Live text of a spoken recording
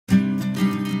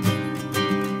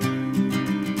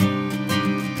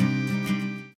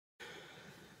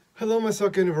Hello my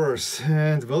soccer universe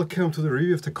and welcome to the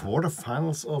review of the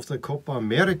quarterfinals of the Copa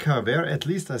America, where at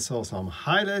least I saw some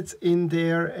highlights in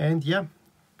there. And yeah,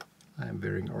 I'm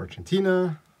wearing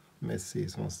Argentina. Messi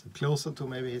is one step closer to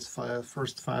maybe his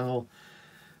first national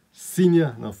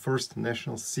senior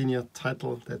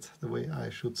title. That's the way I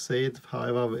should say it.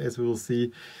 However, as we will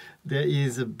see, there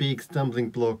is a big stumbling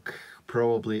block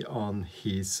probably on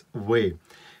his way.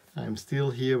 I'm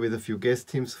still here with a few guest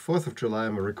teams. 4th of July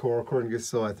I'm recording this,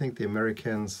 so I think the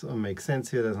Americans make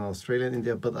sense here. There's an Australian in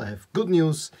there, but I have good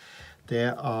news.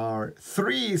 There are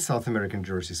 3 South American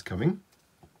jerseys coming,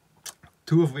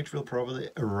 2 of which will probably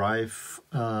arrive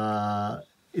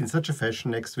in such a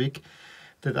fashion next week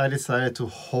that I decided to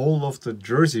hold off the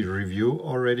jersey review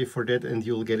already for that, and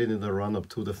you'll get it in the run-up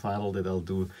to the final that I'll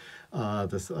do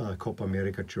this Copa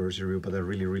America jersey review. But I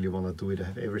really want to do it. I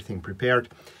have everything prepared.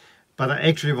 But I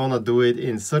actually want to do it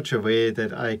in such a way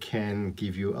that I can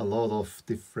give you a lot of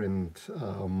different,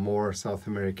 more South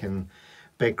American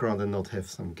background and not have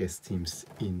some guest teams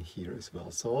in here as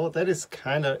well. So that is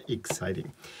kind of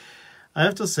exciting. I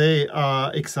have to say,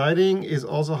 exciting is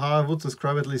also how I would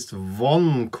describe at least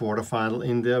one quarterfinal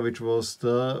in there, which was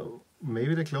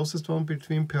maybe the closest one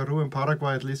between Peru and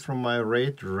Paraguay, at least from my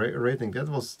rating.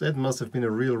 That must have been a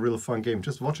real fun game.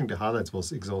 Just watching the highlights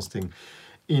was exhausting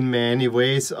in many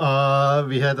ways.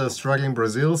 We had a struggling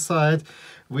Brazil side.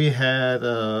 We had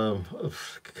a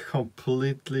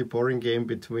completely boring game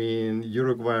between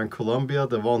Uruguay and Colombia,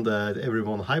 the one that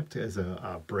everyone hyped as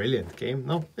a brilliant game.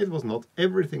 No, it was not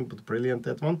everything but brilliant,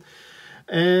 that one.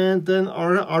 And then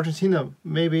Argentina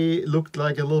maybe looked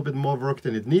like a little bit more work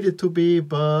than it needed to be,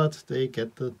 but they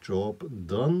get the job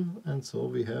done. And so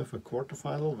we have a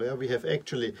quarterfinal where we have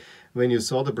actually, when you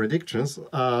saw the predictions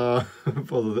for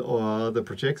the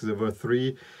projections, there were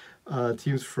 3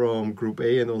 teams from Group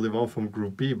A and only 1 from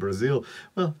Group B, Brazil.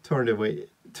 Well, turned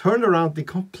around the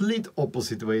complete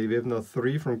opposite way. We have now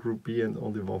 3 from Group B and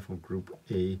only 1 from Group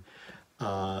A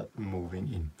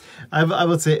moving in. I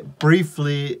would say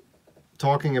briefly,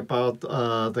 talking about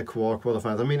the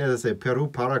quarterfinals. I mean, as I say, Peru,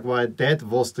 Paraguay, that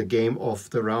was the game of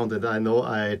the round. And I know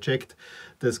I checked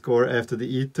the score after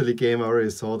the Italy game. I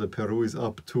already saw that Peru is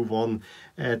up 2-1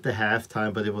 at the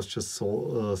halftime, but it was just so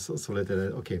late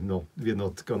that okay, no, we're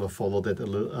not gonna follow that a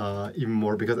little even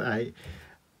more, because I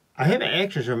have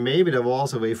actually, sure, maybe there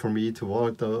was a way for me to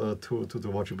watch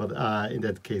it, but in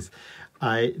that case,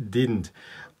 I didn't.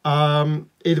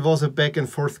 It was a back and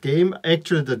forth game.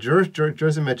 Actually, the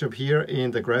jersey matchup here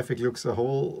in the graphic looks a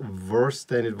whole worse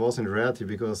than it was in reality,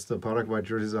 because the Paraguay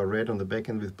jerseys are red on the back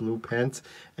end with blue pants.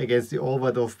 Against the all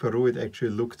white of Peru, it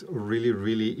actually looked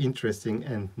really interesting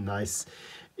and nice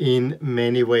in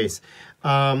many ways.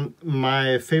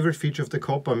 My favorite feature of the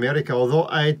Copa America, although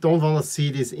I don't want to see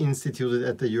this instituted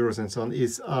at the Euros and so on,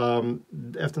 is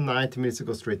after 90 minutes it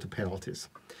goes straight to penalties.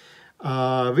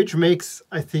 Which makes,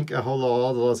 I think, a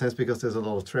lot of sense, because there's a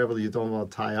lot of travel. You don't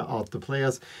want to tire out the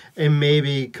players. And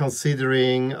maybe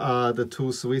considering the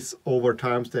 2 Swiss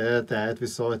overtimes that we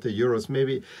saw at the Euros,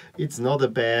 maybe it's not a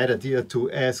bad idea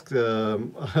to ask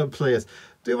the players,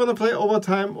 do you want to play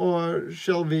overtime or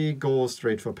shall we go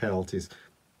straight for penalties?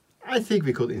 I think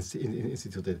we could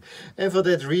institute it. And for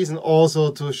that reason,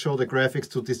 also to show the graphics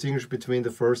to distinguish between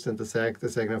the first and the second. The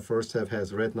second and first half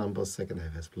has red numbers, second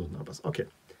half has blue numbers. Okay.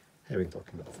 Having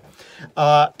talked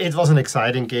enough. It was an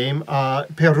exciting game.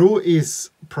 Peru is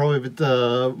probably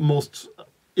the most,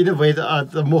 in a way,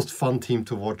 the most fun team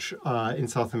to watch in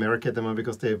South America at the moment,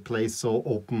 because they play so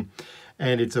open,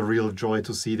 and it's a real joy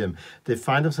to see them. They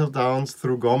find themselves down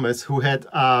through Gomez, who had,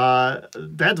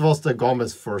 that was the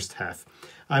Gomez first half.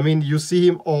 I mean, you see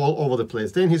him all over the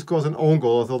place. Then he scores an own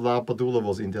goal. I thought Lapadula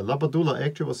was in there. Lapadula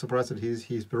actually was surprised that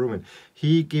he's Peruvian.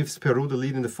 He gives Peru the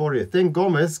lead in the 40th. Then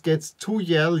Gomez gets 2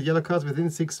 yellow cards within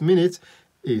 6 minutes,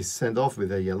 is sent off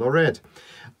with a yellow-red.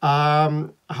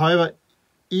 However,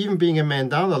 even being a man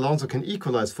down, Alonso can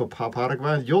equalize for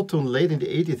Paraguay. Yotun late in the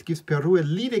 80th gives Peru a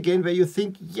lead again, where you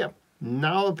think, yeah,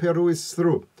 now Peru is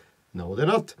through. No, they're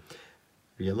not.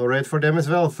 Yellow-red for them as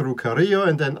well through Carrillo,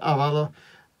 and then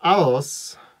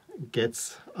Avalos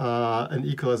gets an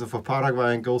equalizer for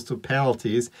Paraguay and goes to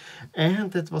penalties.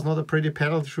 And that was not a pretty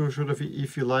penalty shoot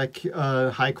if you like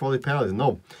high quality penalties.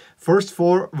 No, first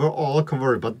 4 were all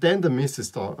converted, but then the misses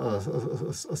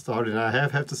started. And I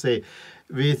have to say,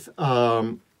 with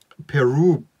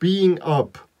Peru being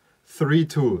up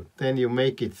 3-2, then you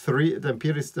make it 3, then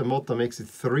Pires de Mota makes it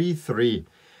 3-3,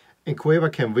 and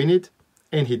Cueva can win it,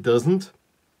 and he doesn't.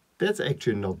 That's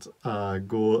actually not a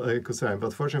good sign.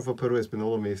 But fortunately for Peru,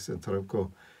 Espinola and Tarapco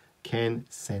can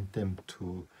send them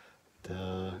to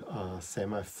the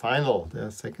semi-final.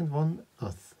 The second one,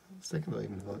 second or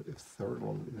even the third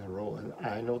one in a row, and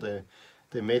I know they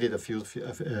made it a few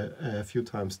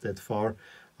times that far.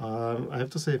 I have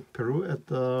to say Peru at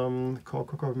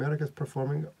Copa America is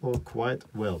performing quite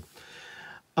well.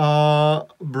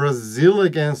 Brazil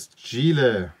against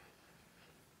Chile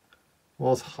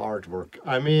was hard work.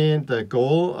 I mean, the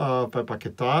goal by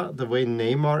Paquetá, the way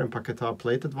Neymar and Paquetá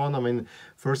played that one. I mean,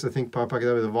 first I think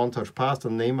Paquetá with a one-touch pass,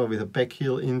 and Neymar with a back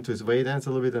heel into his way dance a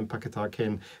little bit, and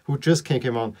Paquetá who just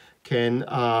came on, can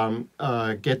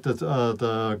get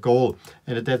the goal.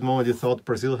 And at that moment you thought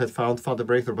Brazil had found the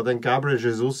breakthrough. But then Gabriel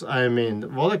Jesus, I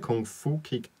mean, what a kung fu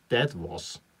kick that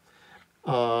was.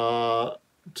 Out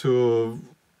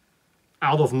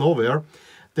of nowhere.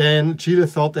 Then Chile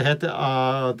thought they had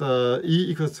the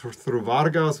E equals through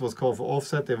Vargas, was called for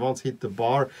offset. They once hit the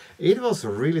bar. It was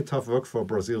really tough work for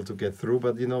Brazil to get through,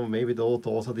 but you know, maybe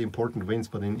those are the important wins.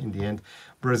 But in the end,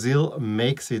 Brazil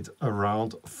makes it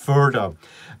around further.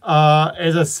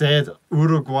 As I said,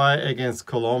 Uruguay against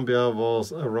Colombia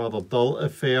was a rather dull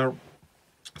affair.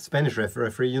 Spanish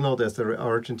referee, you know, there's the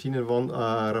Argentinian one,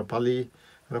 Rapalini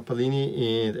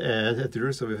at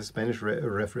the so with a Spanish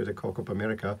referee at the Copa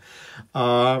America.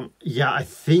 Yeah, I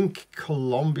think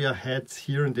Colombia had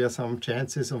here and there some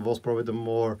chances and was probably the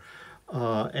more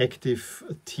active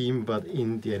team, but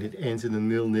in the end it ends in a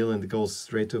 0-0 and it goes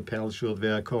straight to a penalty shootout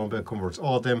where Colombia converts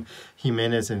all of them.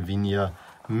 Jimenez and Viña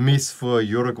miss for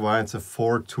Uruguay, and it's a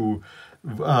 4-2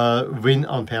 win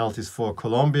on penalties for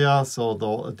Colombia, so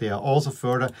they are also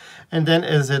further. And then,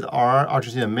 as I said,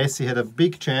 Argentina, Messi had a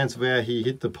big chance where he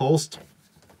hit the post.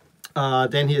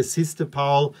 Then he assists the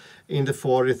Paul in the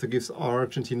 40th to give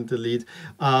Argentina the lead.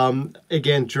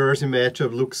 Again, jersey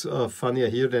matchup looks funnier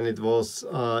here than it was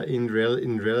in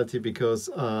reality, because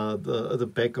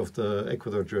the back of the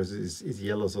Ecuador jersey is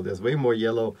yellow, so there's way more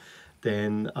yellow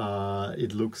than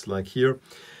it looks like here.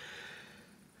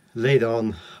 Later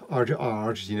on,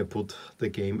 Argentina put the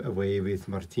game away with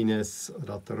Martinez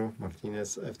after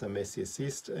Messi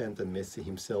assist, and then Messi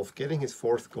himself getting his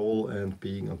 4th goal and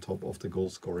being on top of the goal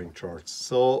scoring charts.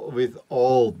 So with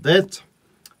all that,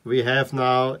 we have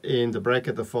now in the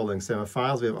bracket the following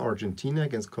semifinals. We have Argentina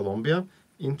against Colombia.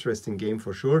 Interesting game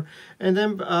for sure. And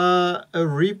then a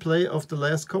replay of the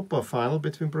last Copa final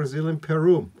between Brazil and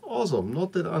Peru. Also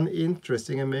not that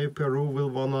uninteresting, and maybe Peru will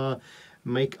wanna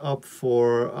make up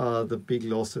for the big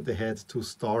loss that they had to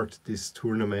start this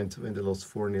tournament when they lost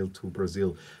 4-0 to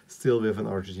Brazil. Still, we have an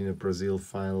Argentina-Brazil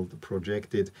final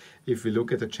projected. If we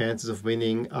look at the chances of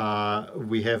winning,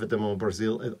 we have at the moment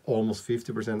Brazil at almost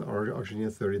 50%,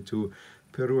 Argentina 32%,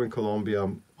 Peru and Colombia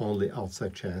only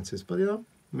outside chances. But you know,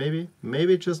 maybe,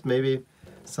 just maybe,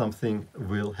 something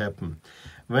will happen.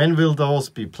 When will those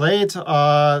be played?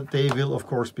 They will, of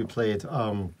course, be played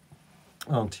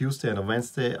on Tuesday and on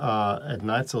Wednesday at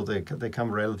night, so they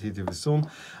come relatively soon.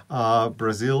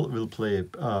 Brazil will play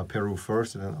Peru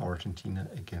first, and then Argentina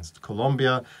against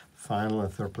Colombia. Final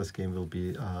and 3rd place game will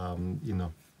be, you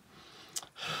know,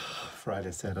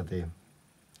 Friday, Saturday.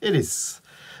 It is,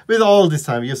 with all this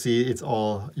time, you see, it's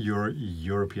all your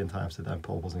European times that I'm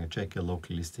proposing. Check your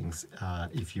local listings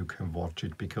if you can watch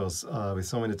it, because with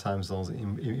so many time zones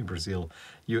in Brazil,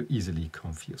 you're easily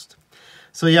confused.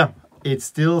 So yeah, it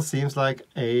still seems like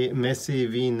a Messi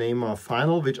v Neymar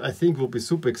final, which I think will be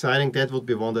super exciting. That would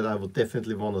be one that I would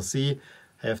definitely want to see.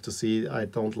 Have to see. I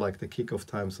don't like the kickoff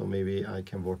time, so maybe I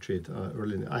can watch it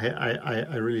early.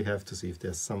 I really have to see if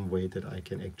there's some way that I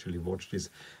can actually watch this.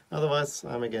 Otherwise,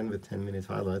 I'm again with 10-minute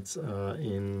highlights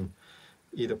in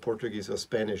either Portuguese or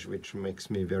Spanish, which makes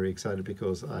me very excited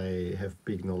because I have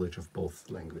big knowledge of both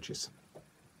languages.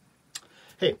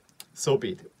 Hey, so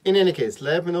be it. In any case,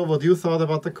 let me know what you thought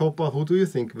about the Copa. Who do you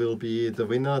think will be the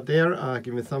winner there?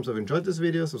 Give me a thumbs up if you enjoyed this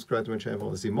video. Subscribe to my channel if you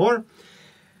want to see more.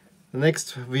 The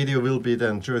next video will be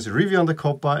then jersey review on the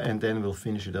Copa, and then we'll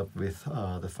finish it up with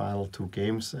the final 2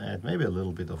 games and maybe a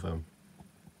little bit of a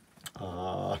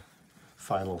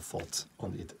final thoughts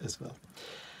on it as well.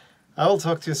 I will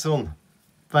talk to you soon.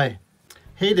 Bye.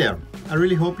 Hey there, I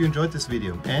really hope you enjoyed this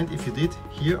video, and if you did,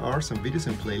 here are some videos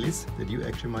and playlists that you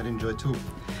actually might enjoy too.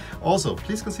 Also,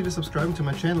 please consider subscribing to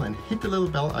my channel and hit the little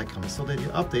bell icon so that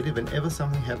you're updated whenever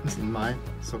something happens in my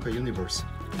soccer universe.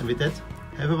 And with that,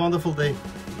 have a wonderful day.